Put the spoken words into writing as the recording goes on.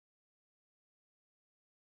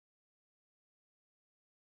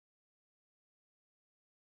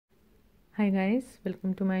Hi guys,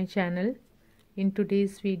 welcome to my channel. In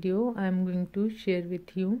today's video I am going to share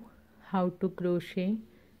with you how to crochet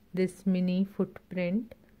this mini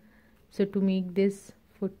footprint. So to make this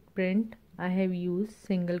footprint I have used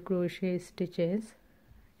single crochet stitches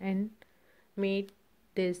and made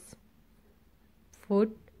this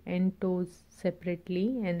foot and toes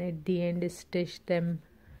separately, and at the end stitched them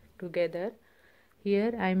together.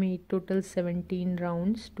 Here I made total 17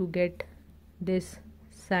 rounds to get this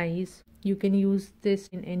size. You can use this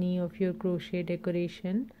in any of your crochet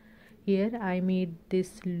decoration. Here I made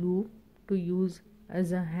this loop to use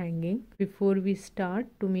as a hanging. Before we start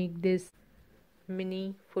to make this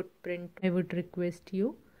mini footprint, I would request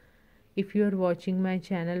you, if you are watching my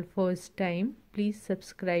channel first time, please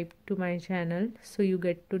subscribe to my channel so you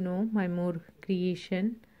get to know my more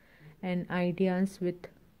creation and ideas with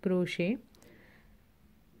crochet.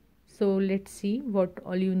 So let's see what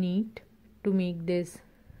all you need to make this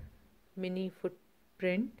mini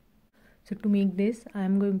footprint. So to make this I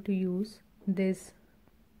am going to use this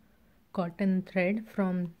cotton thread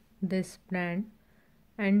from this brand,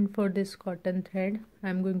 and for this cotton thread I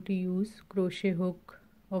am going to use crochet hook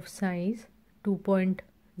of size 2.0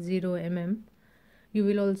 mm. You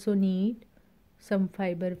will also need some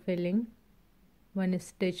fiber filling, one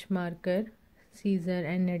stitch marker, scissor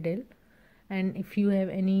and needle, and if you have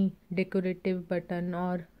any decorative button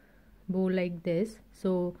or bow like this,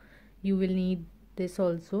 so you will need this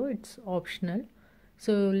also, it's optional.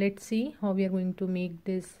 So let's see how we are going to make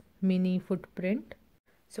this mini footprint.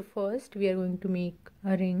 So first we are going to make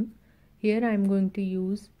a ring. Here I am going to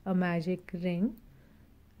use a magic ring.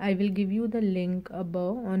 I will give you the link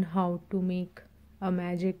above on how to make a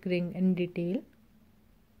magic ring in detail.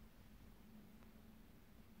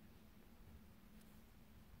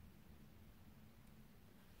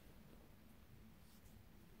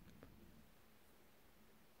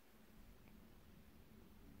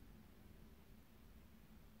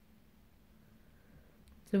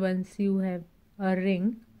 So once you have a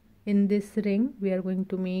ring, in this ring we are going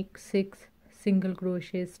to make 6 single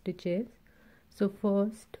crochet stitches. So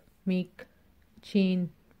first make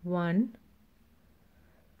chain 1,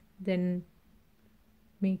 then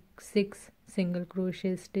make 6 single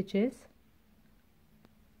crochet stitches,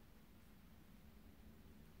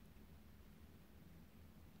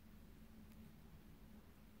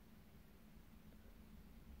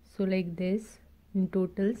 so like this, in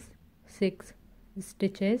total 6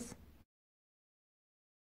 stitches.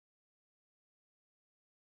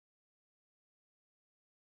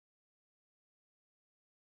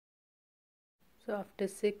 So after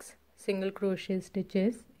 6 single crochet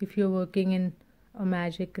stitches, if you're working in a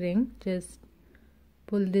magic ring, just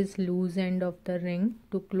pull this loose end of the ring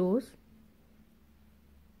to close.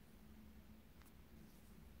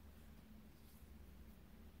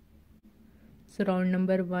 So round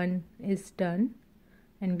number 1 is done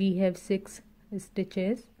and we have 6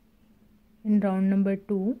 stitches. In round number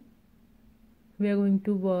 2 we are going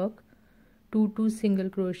to work 2 single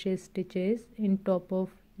crochet stitches in top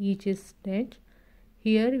of each stitch.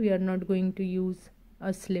 Here we are not going to use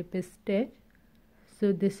a slip stitch,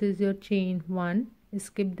 so this is your chain 1.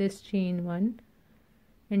 Skip this chain 1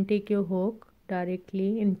 and take your hook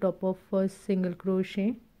directly in top of first single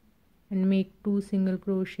crochet and make 2 single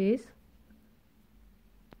crochets,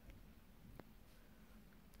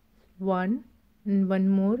 1 and 1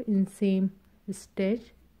 more in same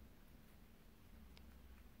stitch.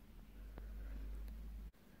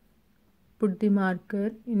 Put the marker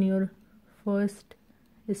in your first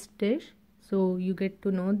stitch so you get to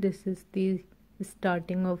know this is the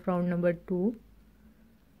starting of round number 2.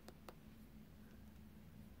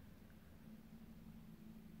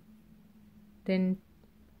 Then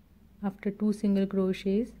after 2 single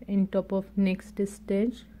crochets in top of next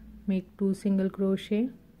stitch, make 2 single crochet,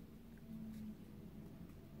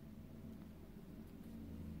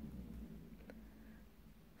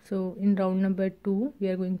 so in round number 2 we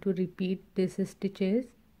are going to repeat these stitches.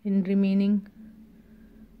 In remaining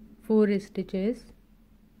 4 stitches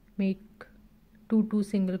make 2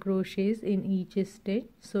 single crochets in each stitch.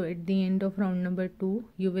 So at the end of round number 2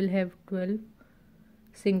 you will have 12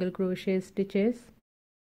 single crochet stitches.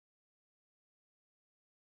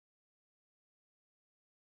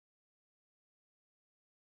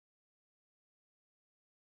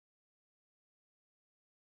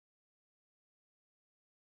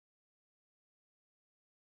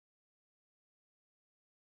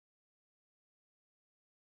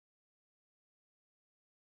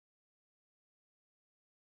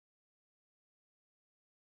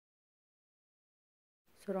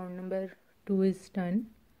 So round number 2 is done.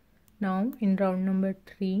 Now in round number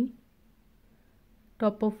 3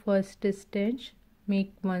 top of first stitch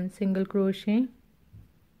make 1 single crochet,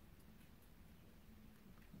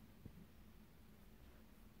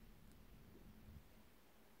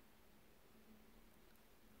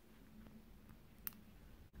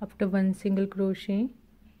 after 1 single crochet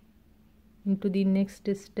into the next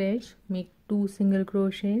stitch make 2 single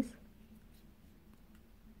crochets.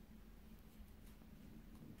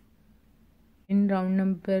 In round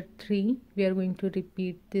number 3 we are going to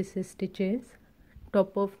repeat these stitches.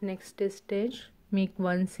 Top of next stitch make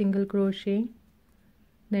 1 single crochet,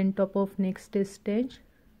 then top of next stitch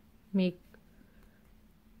make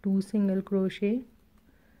 2 single crochet.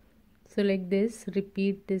 So like this,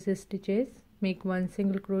 repeat these stitches, make 1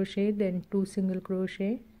 single crochet, then 2 single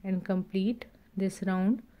crochet, and complete this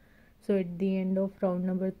round. So at the end of round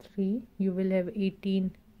number 3 you will have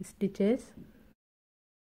 18 stitches.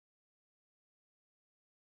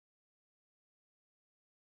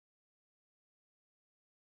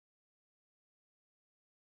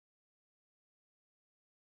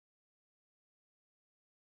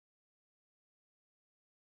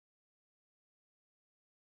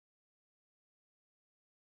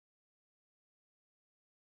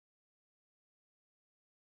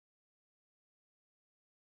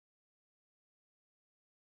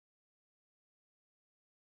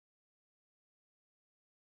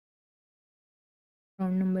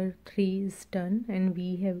 Round number 3 is done and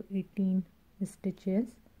we have 18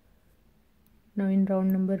 stitches. Now in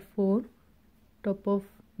round number 4, top of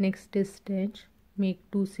next stitch make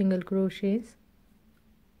 2 single crochets,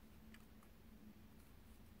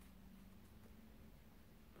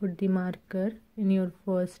 put the marker in your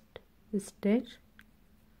first stitch.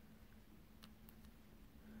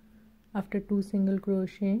 After 2 single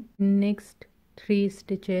crochet, next 3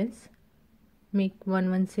 stitches make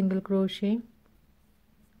 1 single crochet,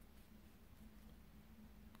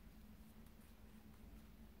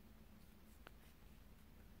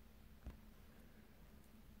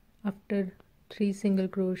 after 3 single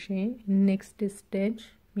crochet in next stitch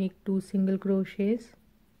make 2 single crochets,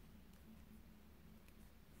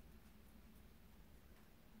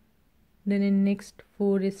 then in next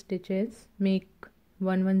 4 stitches make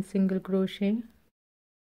 1 single crochet,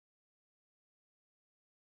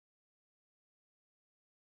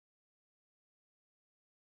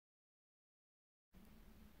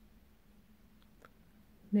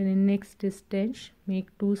 then in next stitch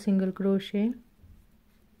make 2 single crochet,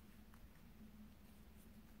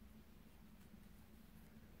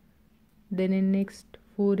 then in next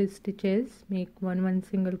 4 stitches make 1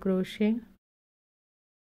 single crochet,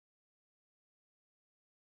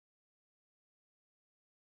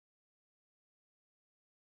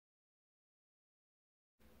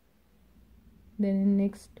 then in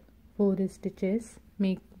next 4 stitches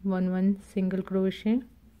make 1 single crochet,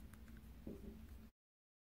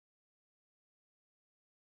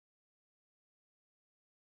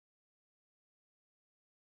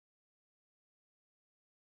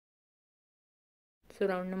 so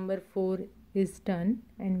round number 4 is done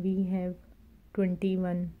and we have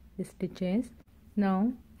 21 stitches.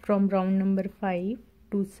 Now from round number 5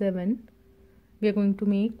 to 7 we are going to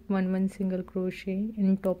make 1 single crochet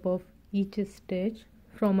in top of each stitch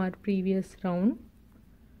from our previous round.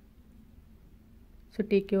 So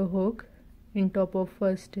take your hook in top of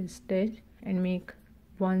first stitch and make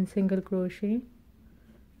 1 single crochet,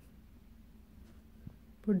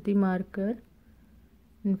 put the marker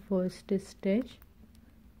in first stitch,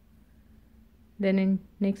 then in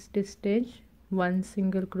next stitch 1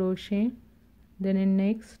 single crochet, then in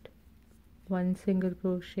next 1 single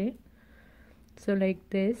crochet. So like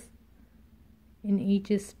this, in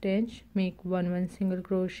each stitch make 1 single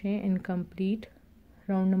crochet and complete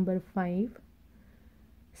round number 5,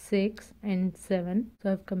 6 and 7.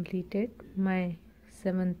 So I've completed my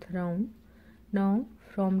 7th round. Now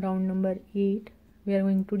from round number 8 we are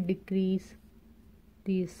going to decrease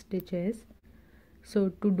these stitches. So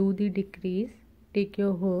to do the decrease, take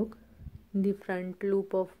your hook in the front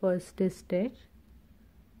loop of first stitch,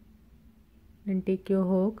 then take your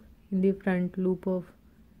hook in the front loop of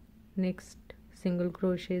next single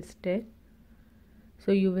crochet stitch.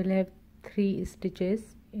 So you will have 3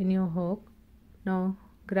 stitches in your hook. Now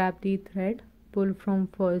grab the thread, pull from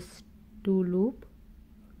first 2 loop.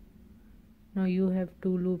 Now you have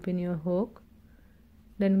 2 loop in your hook,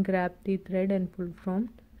 then grab the thread and pull from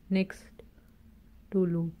next 2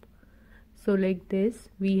 loop. So like this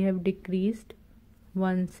we have decreased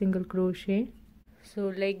 1 single crochet.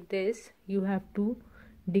 So like this you have to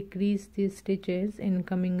decrease these stitches in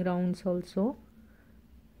coming rounds also.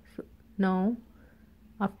 So now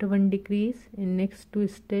after 1 decrease in next 2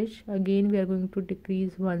 stitch again we are going to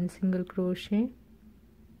decrease 1 single crochet,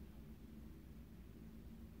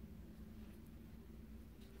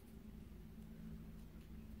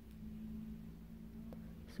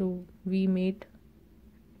 So we made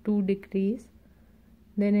 2 decrease.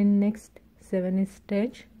 Then in next 7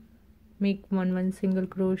 stitch make 1 single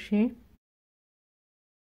crochet.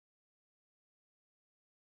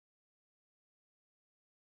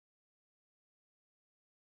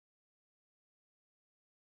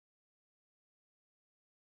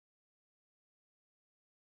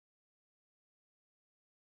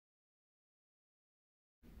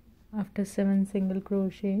 After 7 single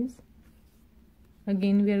crochets,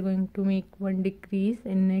 again we are going to make 1 decrease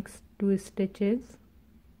in next 2 stitches.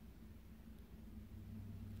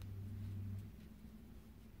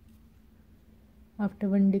 After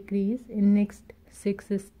 1 decrease in next 6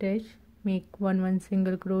 stitch make 1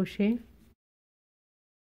 single crochet.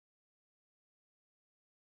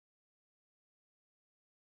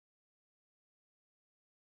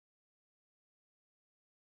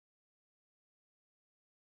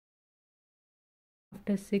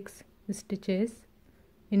 After 6 stitches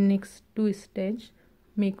in next 2 stitch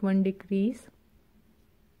make 1 decrease.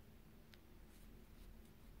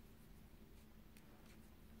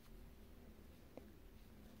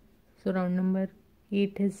 So round number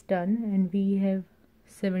 8 is done and we have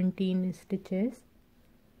 17 stitches.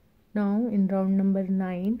 Now in round number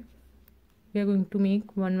 9 we are going to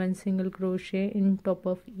make 1 single crochet in top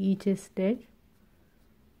of each stitch.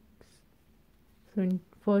 So in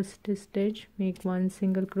first stitch make 1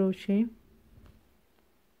 single crochet.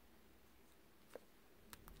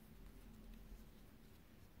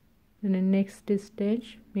 Then in next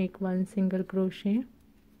stitch make 1 single crochet.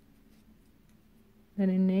 Then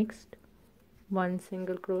in next 1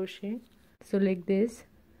 single crochet. So like this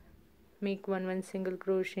make 1 single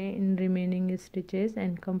crochet in remaining stitches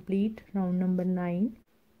and complete round number 9.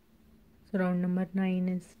 So round number 9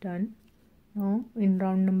 is done. Now in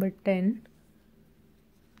round number 10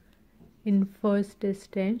 in first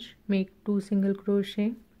stitch make 2 single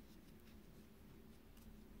crochet.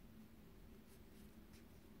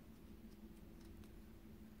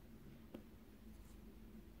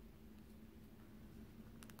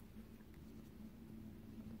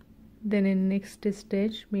 Then in next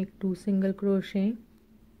stitch make 2 single crochet.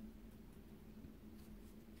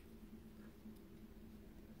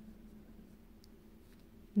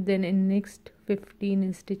 Then in next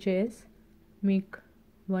 15 stitches make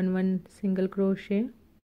 1 single crochet.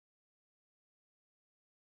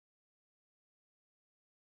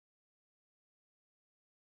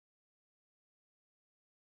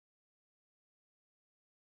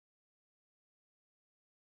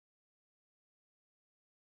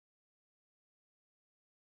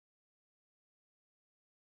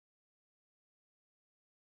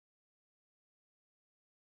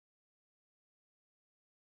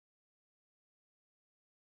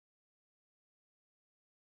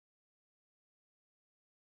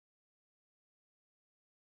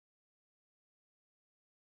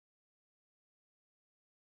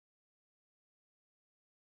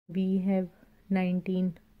 We have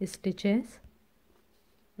 19 stitches.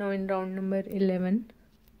 Now in round number 11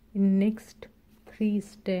 in next 3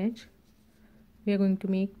 stitch we are going to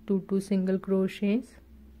make 2 single crochets.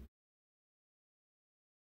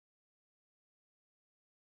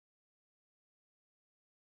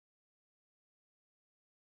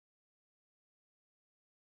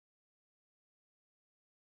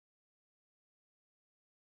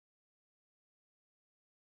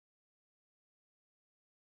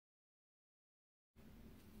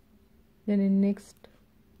 Then in next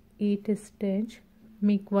 8 stitch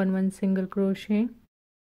make 1 single crochet.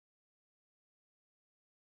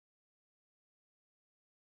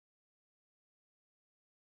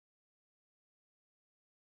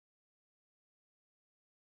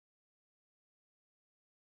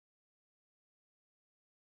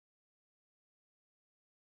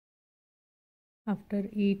 After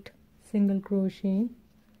 8 single crochet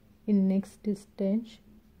in next stitch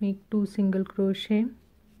make 2 single crochet.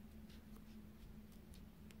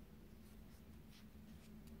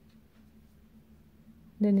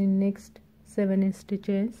 Then in next 7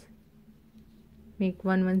 stitches make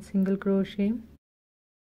 1 single crochet.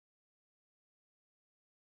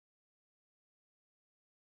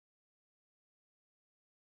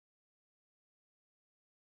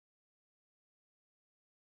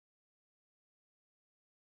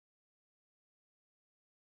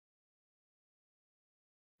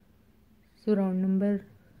 So round number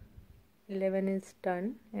 11 is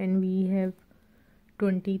done and we have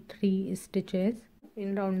 23 stitches.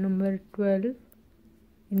 In round number 12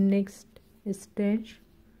 in next stitch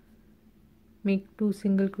make 2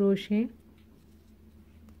 single crochet,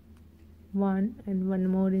 1 and 1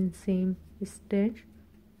 more in same stitch,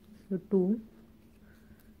 so 2.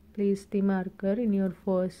 place the marker in your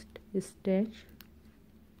first stitch.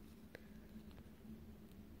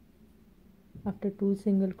 After 2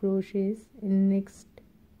 single crochets, in next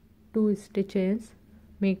 2 stitches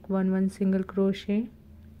make 1 single crochet.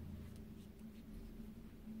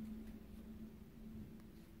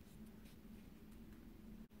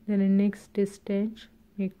 Then in next stitch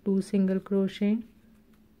make 2 single crochet.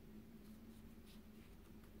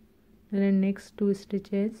 Then in next 2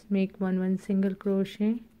 stitches make 1 single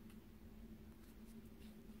crochet.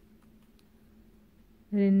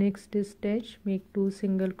 Then in next stitch make 2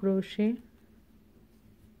 single crochet.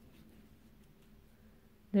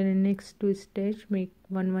 Then in next 2 stitch make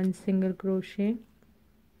 1 single crochet.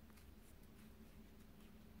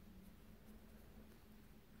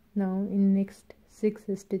 Now in next 6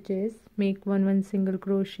 stitches make 1 single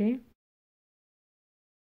crochet.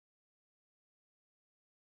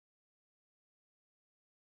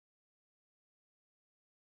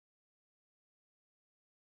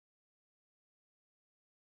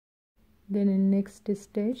 Then in next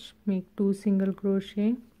stitch make 2 single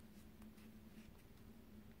crochet.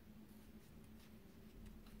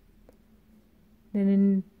 Then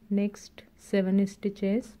in next 7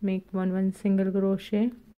 stitches make 1 single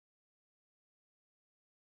crochet.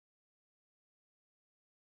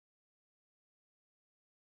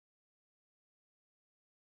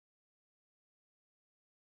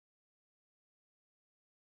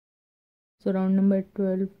 So round number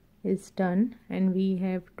 12 is done and we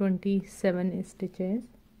have 27 stitches.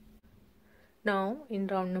 Now in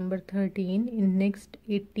round number 13, in next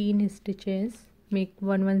 18 stitches make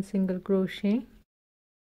 1 single crochet.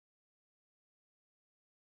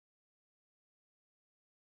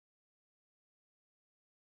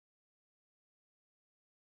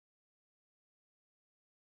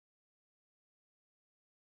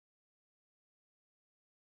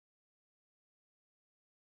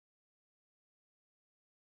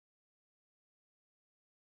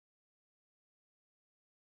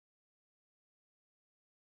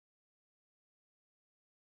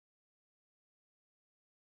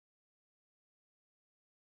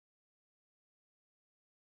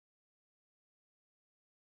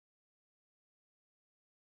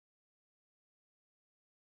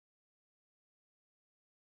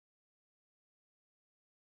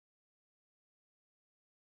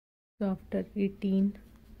 So after 18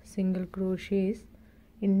 single crochets,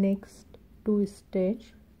 in next 2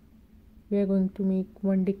 stitch we are going to make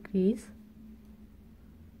 1 decrease.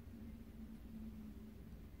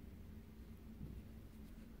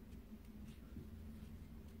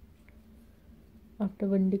 After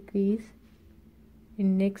 1 decrease,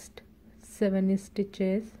 in next 7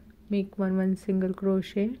 stitches make 1 single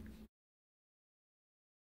crochet.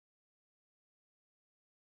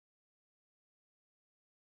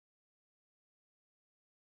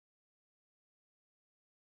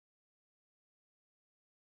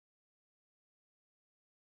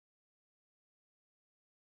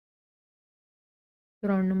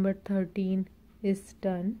 Round number 13 is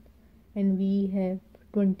done and we have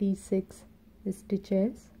 26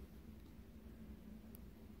 stitches.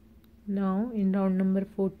 Now in round number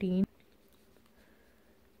 14,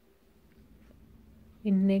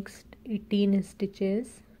 in next 18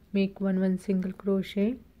 stitches make 1 single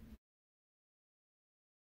crochet.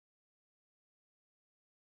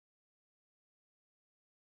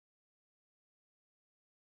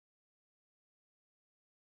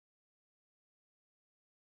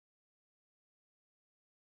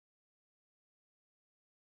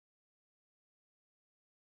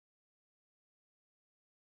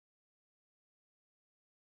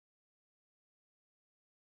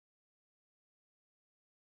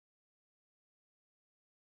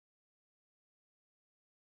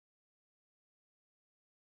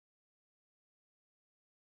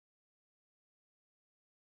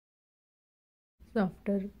 So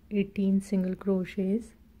after 18 single crochets,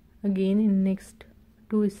 again in next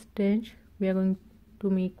 2 stitch we are going to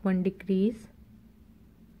make 1 decrease.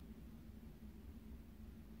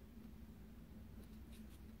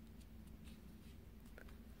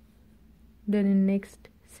 Then in next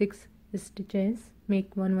 6 stitches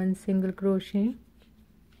make 1 single crochet.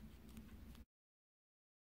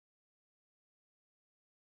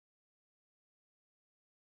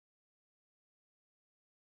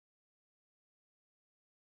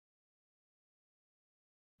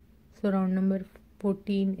 So round number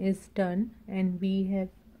 14 is done and we have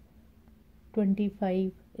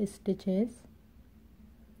 25 stitches.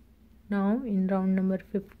 Now in round number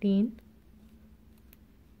 15,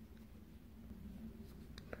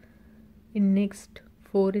 in next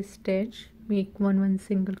 4 stitch make 1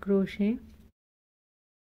 single crochet.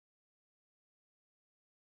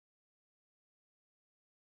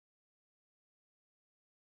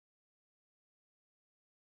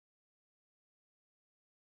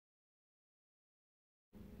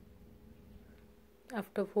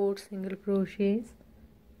 After 4 single crochets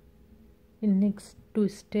in next 2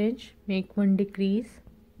 stitch, make 1 decrease.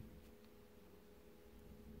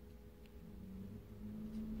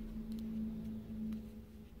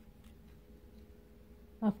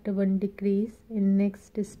 After 1 decrease in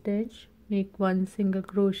next stitch, make 1 single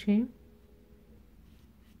crochet.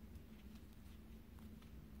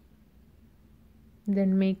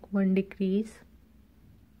 Then make 1 decrease.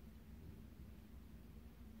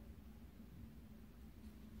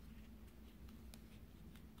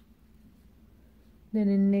 Then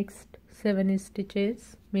in next 7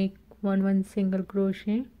 stitches, make 1 single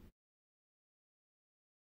crochet.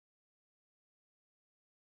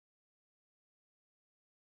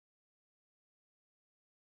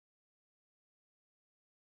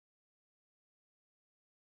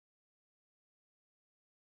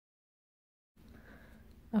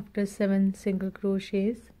 After 7 single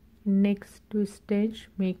crochets, next 2 stitch,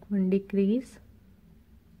 make 1 decrease.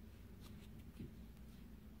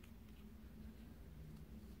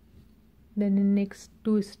 Then in next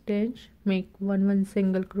 2 stitch, make 1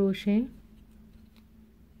 single crochet.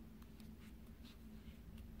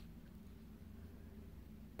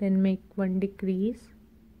 Then make 1 decrease.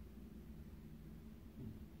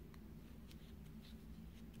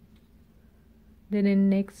 Then in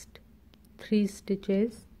next 3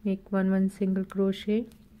 stitches, make 1 single crochet.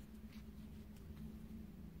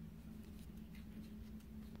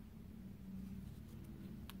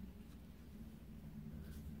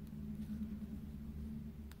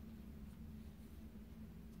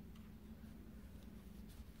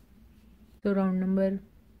 So round number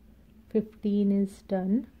 15 is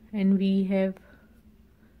done and we have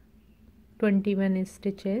 21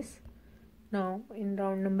 stitches. Now in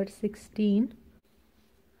round number 16,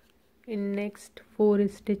 in next 4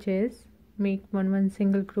 stitches, make 1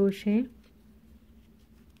 single crochet.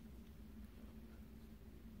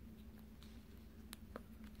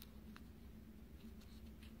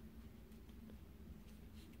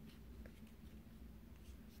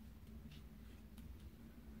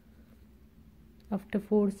 After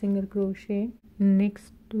 4 single crochet,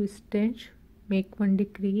 next 2 stitch, make 1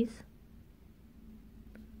 decrease.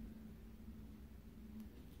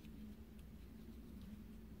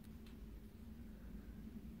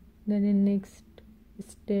 Then in next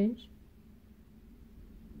stitch,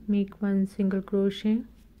 make 1 single crochet.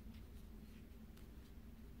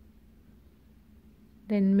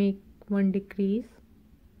 Then make 1 decrease.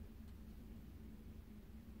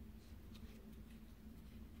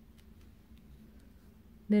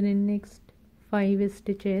 Then in next 5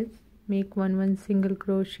 stitches, make 1 single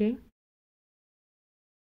crochet.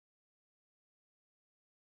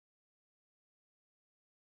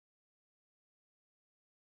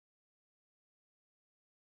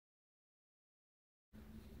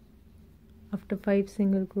 After 5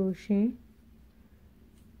 single crochet,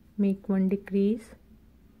 make 1 decrease.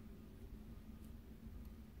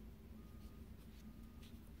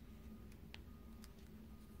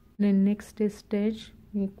 Then next stitch,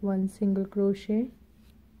 make 1 single crochet.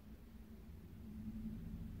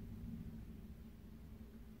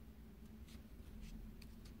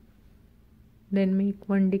 Then make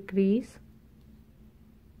 1 decrease.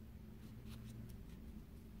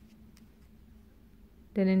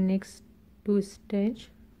 Then in next 2 stitch,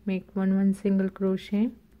 make 1 single crochet.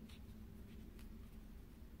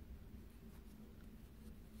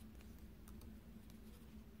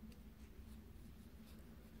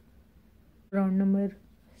 Round number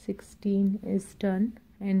 16 is done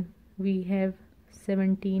and we have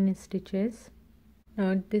 17 stitches.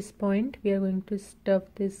 Now at this point we are going to stuff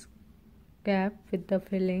this gap with the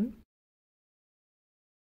filling.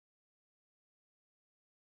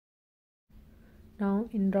 Now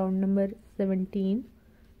in round number 17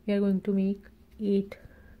 we are going to make 8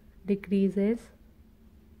 decreases.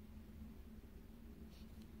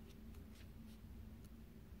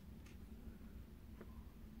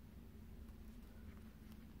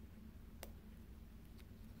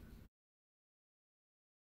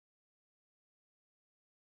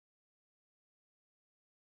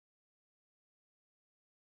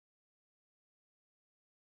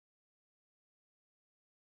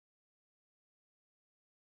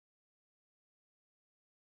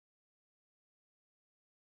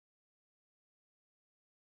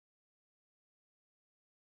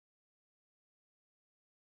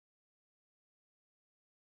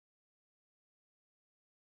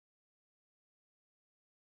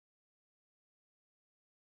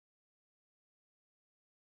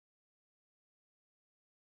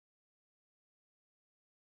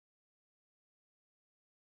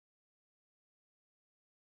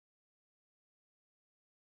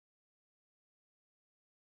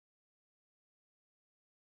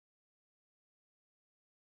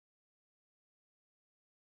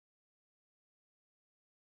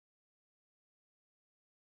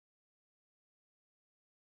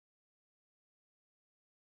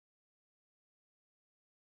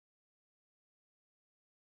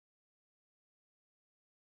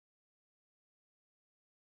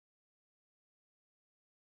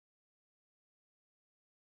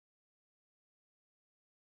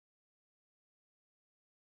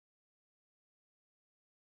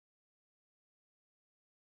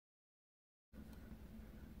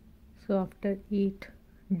 So after 8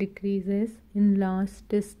 decreases, in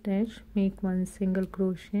last stitch make 1 single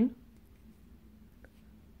crochet.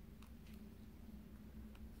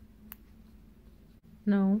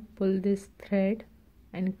 Now pull this thread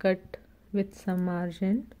and cut with some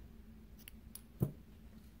margin.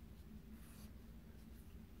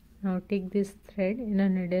 Now take this thread in a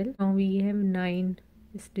needle. Now we have 9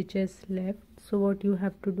 stitches left. So what you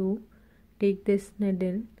have to do, take this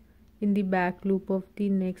needle in the back loop of the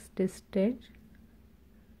next stitch.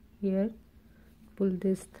 Here pull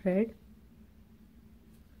this thread,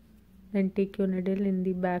 then take your needle in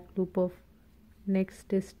the back loop of next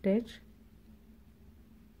stitch,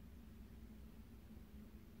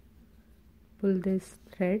 pull this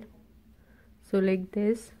thread. So like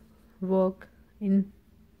this, work in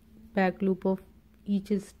back loop of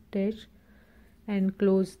each stitch and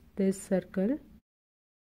close this circle.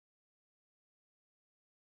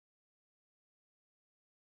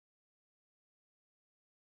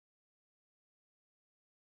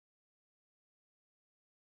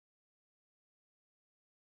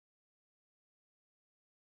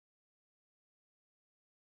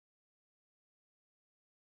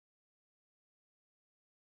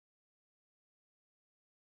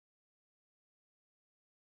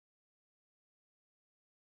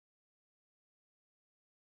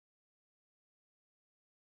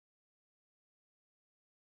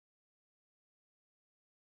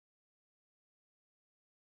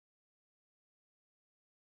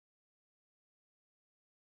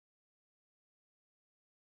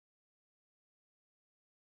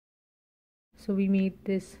 So we made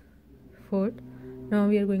this foot. Now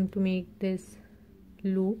we are going to make this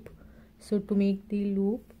loop. So to make the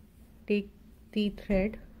loop, take the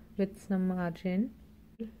thread with some margin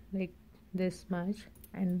like this much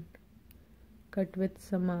and cut with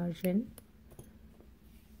some margin.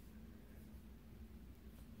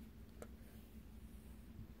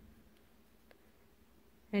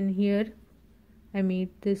 And here I made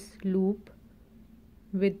this loop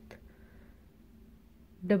with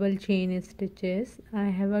double chain stitches. I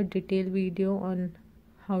have a detailed video on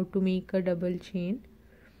how to make a double chain,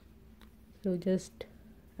 so just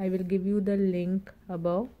I will give you the link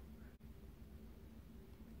above.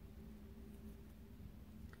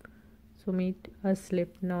 So make a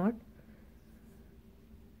slip knot.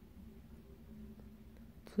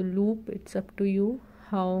 So loop, it's up to you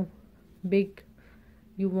how big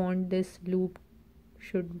you want this loop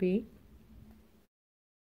should be.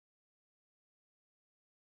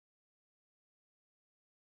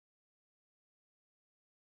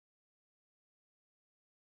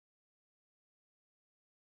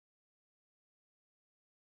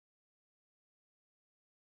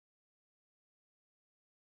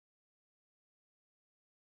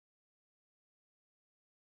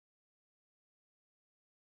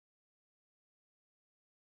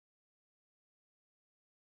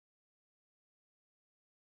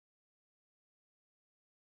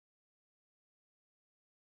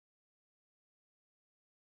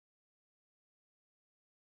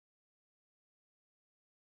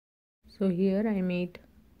 So here I made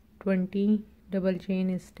 20 double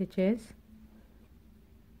chain stitches.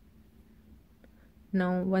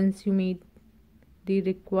 Now once you made the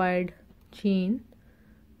required chain,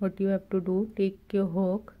 what you have to do, take your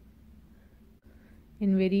hook,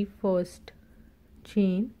 in very first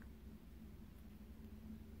chain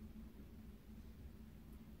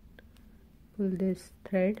pull this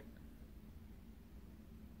thread,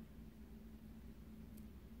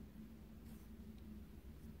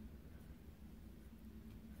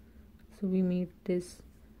 so we made this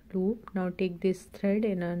loop. Now take this thread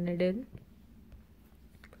in a needle.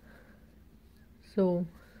 So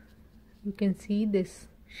you can see this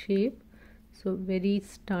shape. So very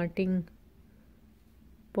starting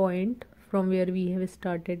point from where we have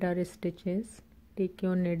started our stitches, take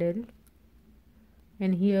your needle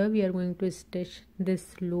and here we are going to stitch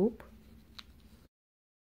this loop.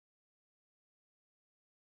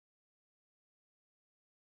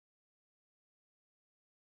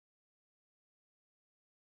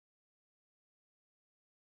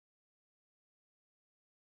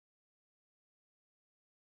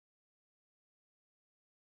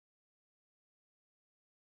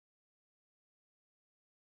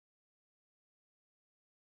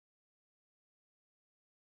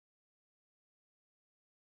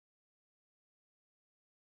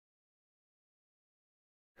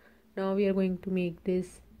 Now we are going to make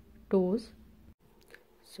these toes.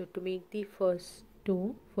 So to make the first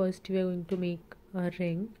toe, first we are going to make a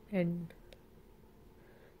ring, and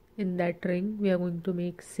in that ring we are going to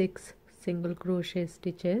make 6 single crochet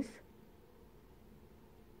stitches.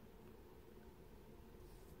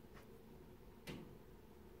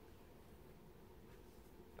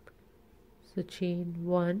 So chain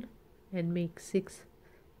 1 and make 6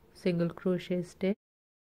 single crochet stitch.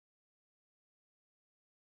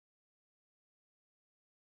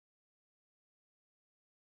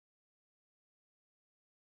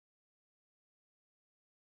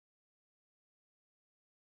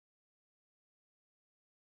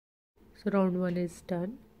 So round 1 is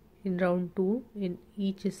done. In round 2, in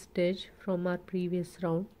each stitch from our previous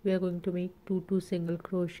round, we are going to make 2 single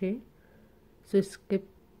crochet. So skip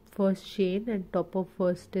first chain and top of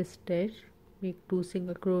first stitch, make 2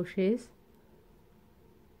 single crochets.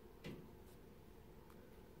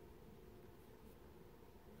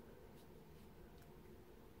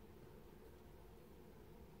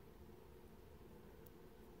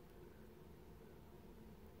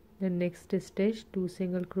 Then next stitch, 2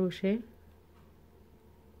 single crochet.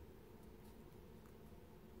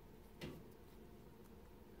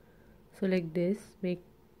 So like this, make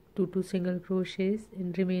 2 single crochets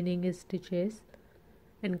in remaining stitches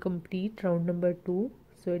and complete round number 2.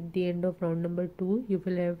 So at the end of round number 2, you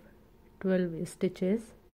will have 12 stitches.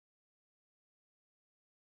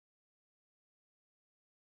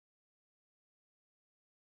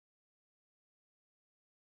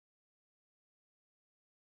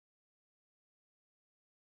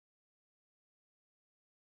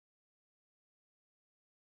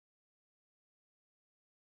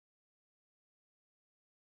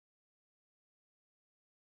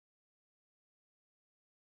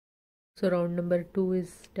 So round number 2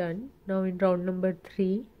 is done. Now in round number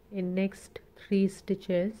 3, in next 3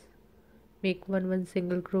 stitches, make 1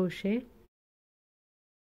 single crochet.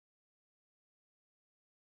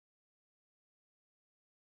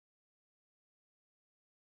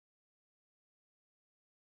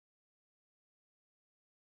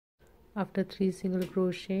 After 3 single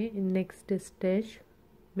crochet, in next stitch,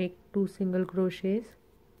 make 2 single crochets.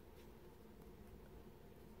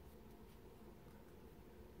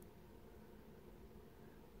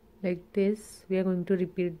 Like this, we are going to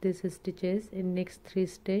repeat these stitches. In next 3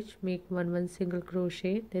 stitch, make 1 single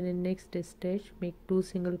crochet. Then in next stitch, make 2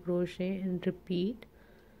 single crochet and repeat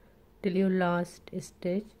till your last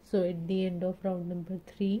stitch. So at the end of round number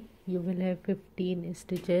 3, you will have 15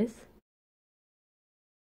 stitches.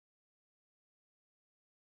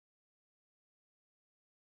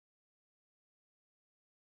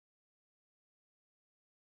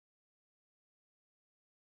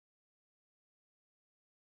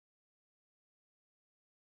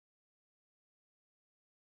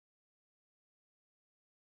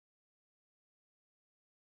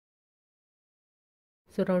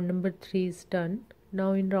 So round number 3 is done.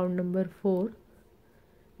 Now in round number 4,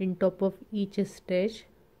 in top of each stitch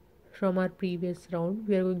from our previous round,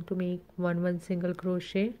 we are going to make 1 single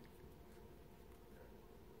crochet.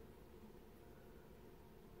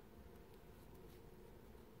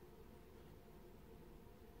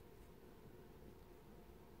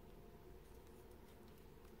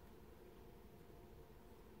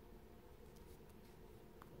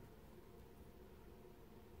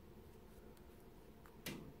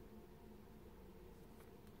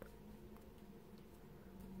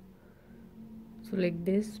 So like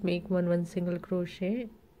this, make 1 single crochet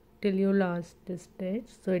till your last stitch.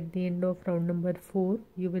 So at the end of round number 4,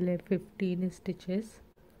 you will have 15 stitches.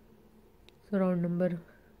 So round number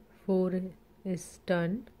 4 is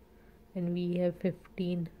done and we have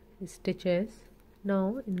 15 stitches.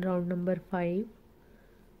 Now in round number 5,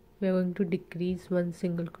 we are going to decrease 1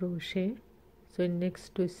 single crochet. So in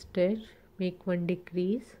next 2 stitch, make 1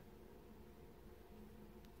 decrease.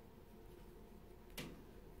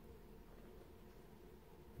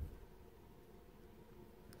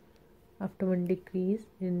 After 1 decrease,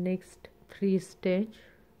 in next 3 stitch,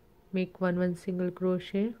 make 1 single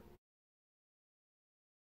crochet.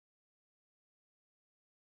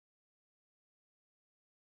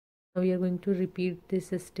 Now we are going to repeat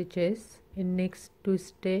these stitches. In next 2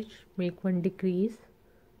 stitch, make 1 decrease.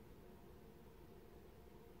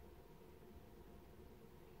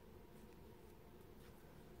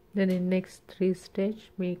 Then in next 3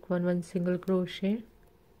 stitch, make 1 single crochet.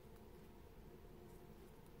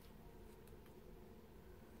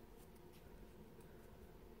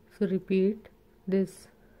 So repeat this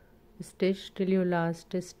stitch till your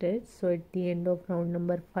last stitch. So at the end of round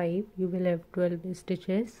number 5, you will have 12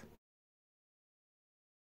 stitches.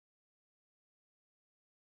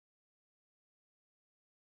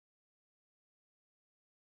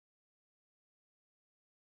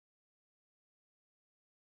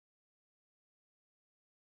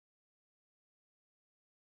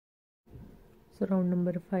 So round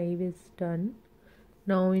number 5 is done.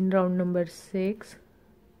 Now in round number 6,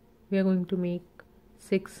 we are going to make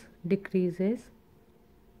 6 decreases.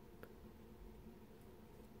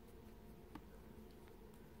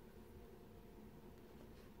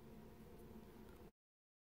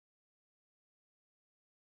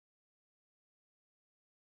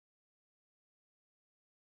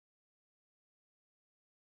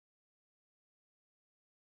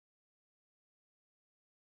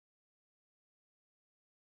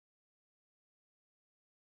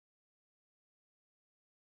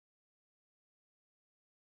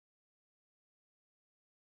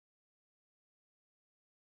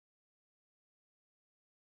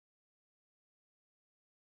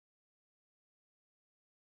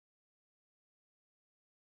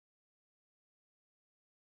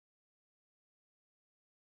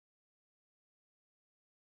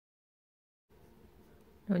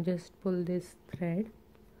 Now just pull this thread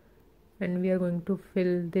and we are going to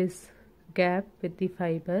fill this gap with the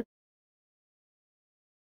fiber.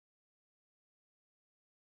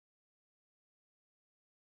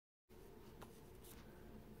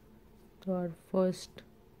 So our first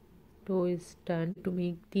toe is done. To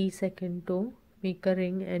make the second toe, make a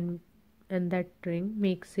ring and that ring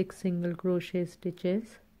make 6 single crochet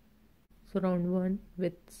stitches. So round 1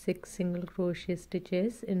 with 6 single crochet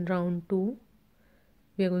stitches. In round 2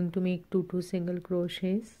 we are going to make 2 single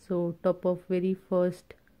crochets. So top of very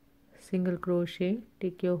first single crochet,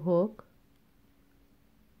 take your hook,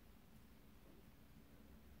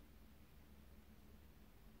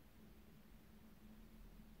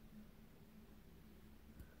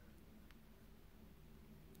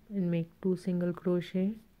 and make 2 single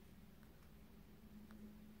crochet.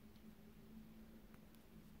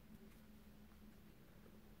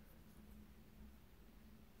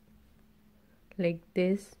 Like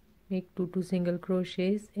this, make 2 single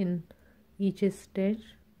crochets in each stitch.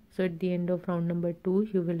 So at the end of round number 2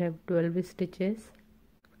 you will have 12 stitches.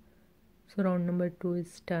 So round number 2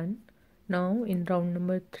 is done. Now in round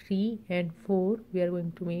number 3 and 4 we are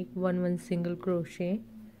going to make 1 single crochet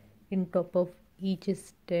in top of each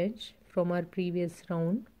stitch from our previous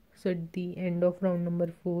round. So at the end of round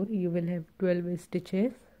number 4 you will have 12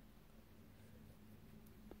 stitches.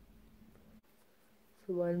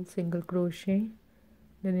 So 1 single crochet,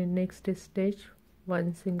 then in next stitch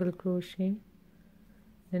 1 single crochet,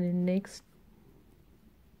 then in next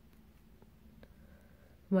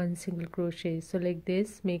 1 single crochet. So like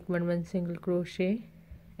this, make 1 single crochet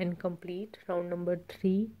and complete round number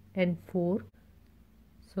 3 and 4.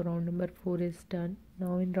 So round number 4 is done.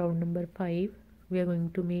 Now in round number 5 we are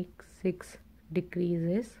going to make 6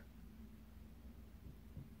 decreases.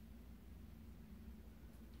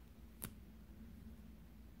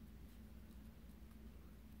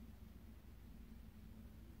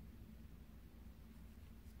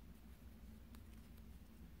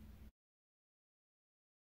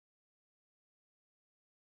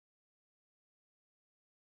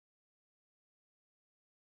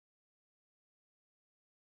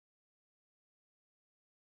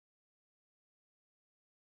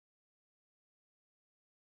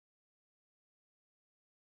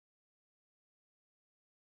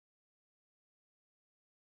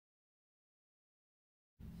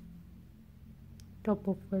 Top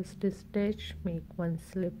of first stitch, make 1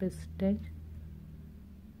 slip stitch.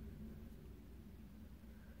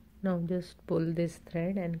 Now just pull this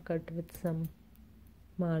thread and cut with some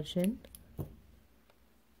margin.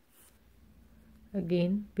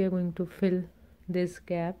 Again we are going to fill this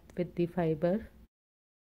gap with the fiber.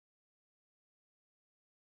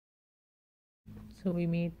 So we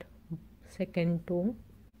made second toe.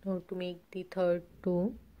 Now to make the third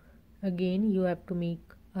toe, again you have to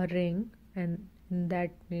make a ring, and in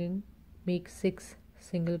that ring make 6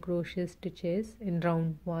 single crochet stitches in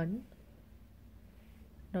round 1.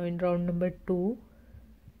 Now in round number 2,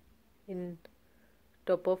 in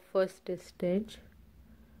top of first stitch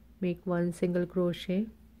make 1 single crochet,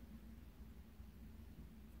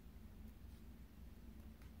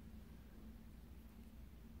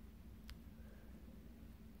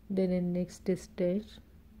 then in next stitch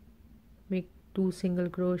make 2 single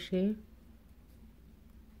crochet,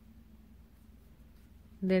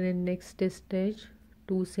 then in next stitch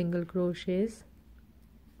 2 single crochets,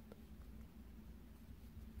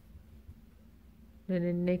 then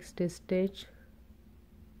in next stitch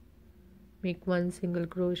make 1 single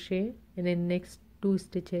crochet, and in next 2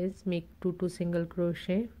 stitches make 2 single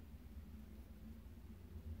crochet.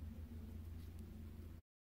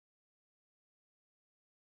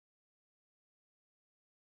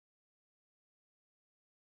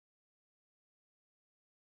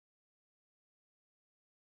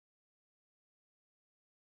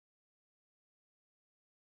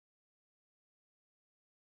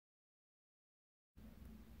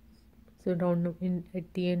 So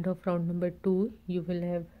at the end of round number 2 you will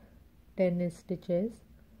have 10 stitches.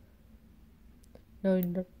 Now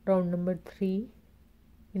in round number 3,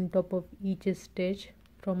 in top of each stitch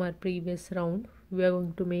from our previous round we are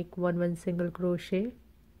going to make 1 single crochet,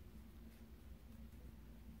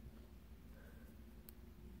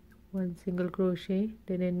 1 single crochet,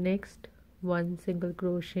 then in next 1 single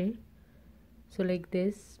crochet. So like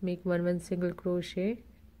this, make 1 single crochet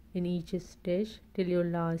in each stitch till your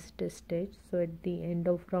last stitch. So at the end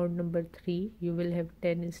of round number 3 you will have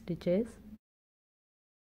 10 stitches.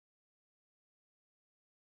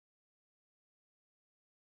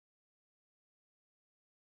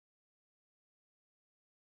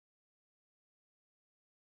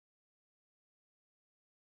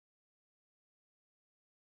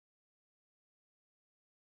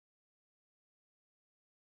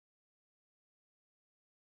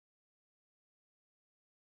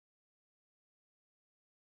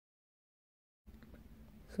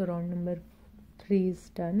 So round number 3 is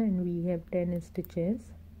done and we have 10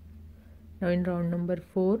 stitches. Now in round number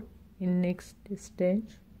 4, in next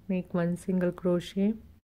stitch make 1 single crochet,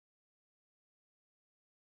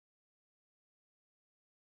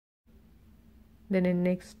 then in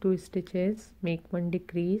next 2 stitches make 1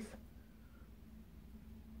 decrease,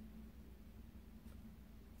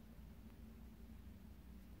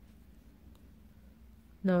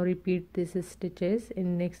 now repeat these stitches.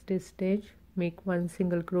 In next stitch make 1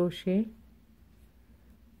 single crochet,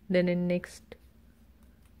 then in next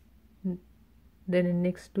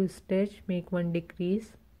 2 stitch make 1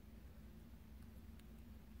 decrease,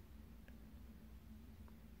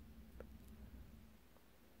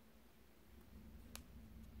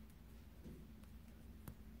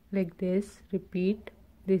 like this. Repeat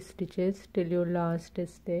these stitches till your last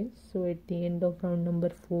stitch. So at the end of round number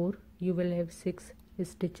 4 you will have 6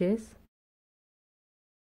 stitches.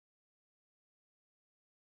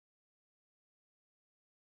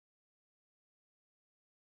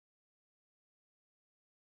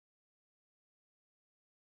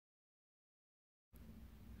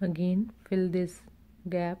 Again fill this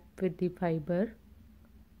gap with the fiber,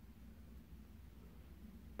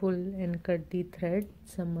 pull and cut the thread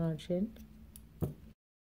some margin.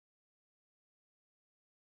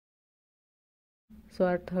 So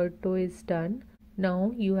our third toe is done.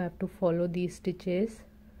 Now you have to follow these stitches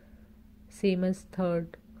same as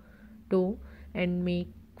third toe and make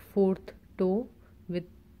fourth toe with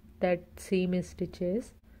that same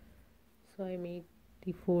stitches. So I made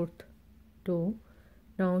the fourth toe.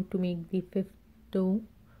 Now to make the fifth toe,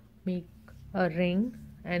 make a ring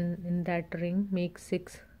and in that ring make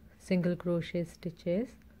 6 single crochet stitches.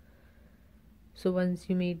 So once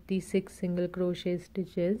you made the 6 single crochet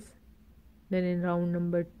stitches, then in round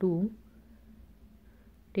number 2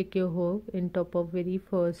 take your hook in top of very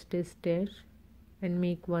first stitch and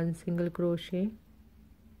make 1 single crochet,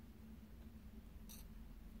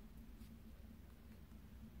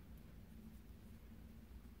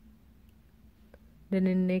 then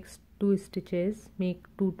in next 2 stitches make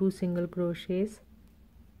 2 single crochets,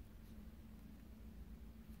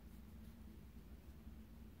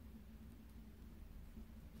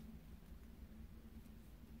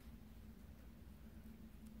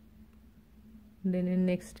 then in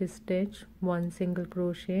next stitch 1 single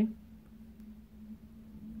crochet,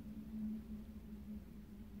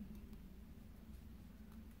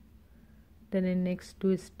 then in next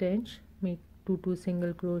 2 stitch make 2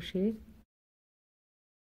 single crochet,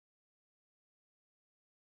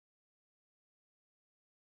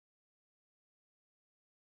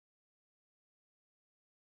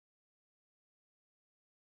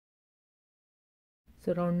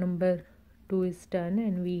 so round number 2 is done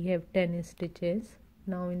and we have 10 stitches.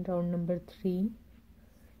 Now in round number 3,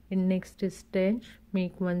 in next stitch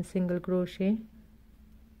make 1 single crochet,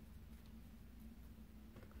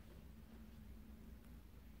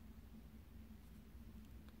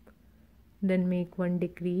 then make 1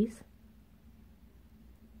 decrease,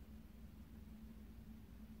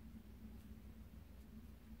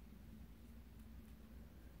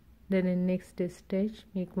 then in next stitch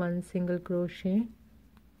make 1 single crochet,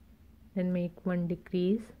 then make 1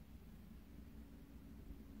 decrease,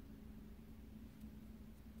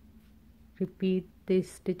 repeat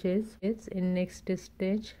these stitches. In next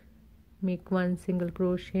stitch make 1 single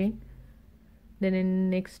crochet, then in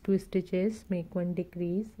next 2 stitches make 1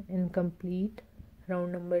 decrease and complete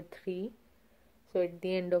round number 3. So at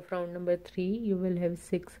the end of round number 3 you will have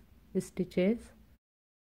 6 stitches.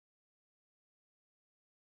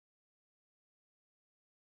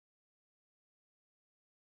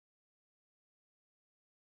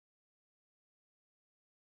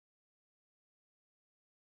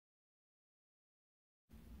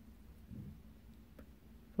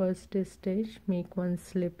 First stitch make 1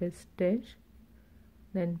 slip stitch,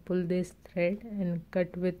 then pull this thread and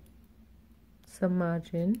cut with some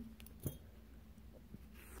margin,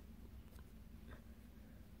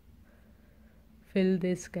 fill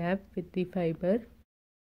this gap with the fiber.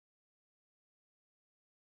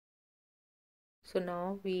 So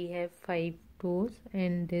now we have 5 toes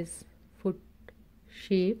and this foot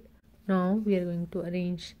shape. Now we are going to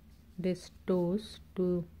arrange this toes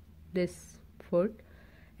to this foot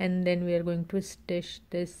and then we are going to stitch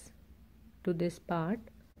this to this part.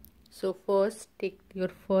 So first take your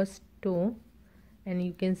first toe and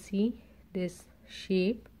you can see this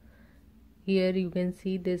shape. Here you can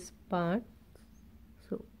see this part.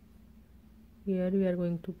 So here we are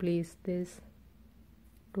going to place this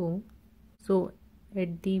toe. So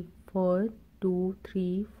at the 4, 2,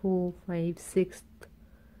 3, 4, 5, 6th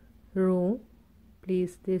row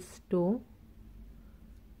place this toe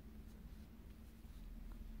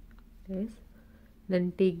this.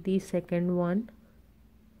 Then take the second one,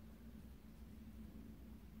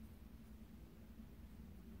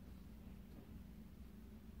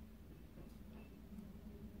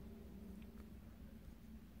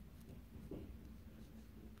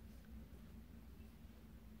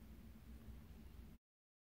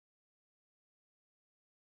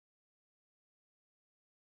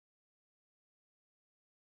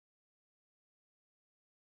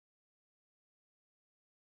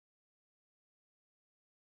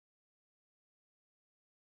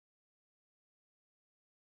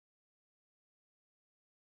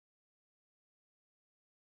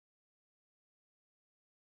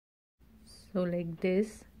 so like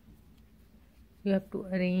this you have to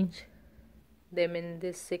arrange them in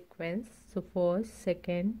this sequence. So first,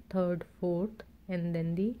 second, third, fourth, and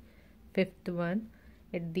then the fifth one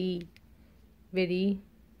at the very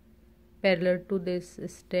parallel to this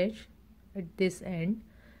stitch at this end.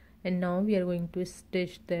 And now we are going to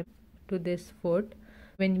stitch them to this foot.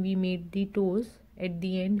 When we made the toes, at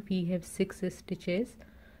the end we have 6 stitches.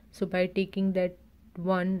 So by taking that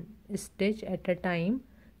one stitch at a time,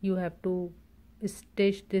 you have to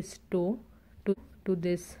stitch this toe to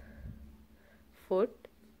this foot.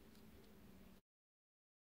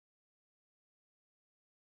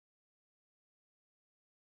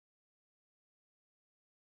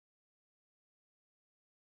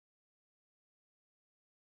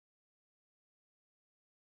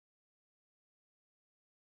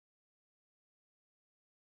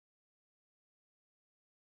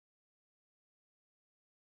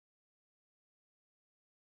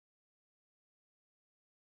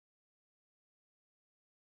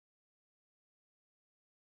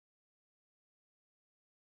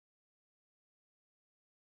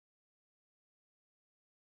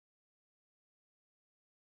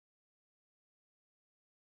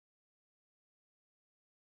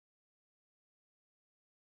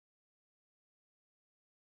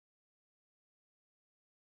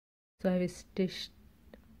 So I have stitched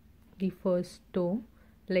the first toe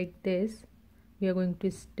like this. We are going to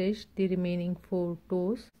stitch the remaining 4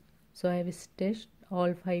 toes. So I have stitched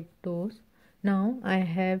all 5 toes. Now I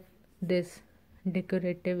have this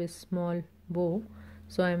decorative small bow,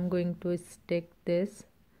 so I am going to stick this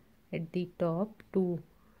at the top to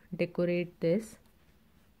decorate this.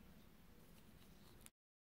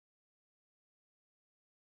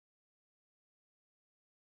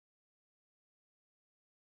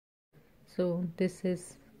 So this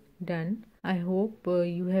is done. I hope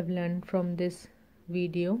you have learned from this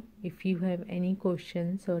video. If you have any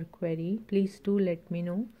questions or query, please do let me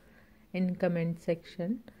know in comment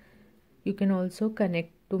section. You can also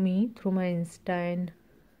connect to me through my Insta and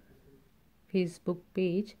Facebook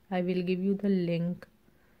page. I will give you the link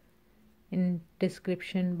in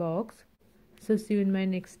description box. So see you in my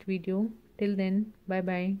next video. Till then, bye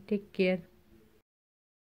bye, take care.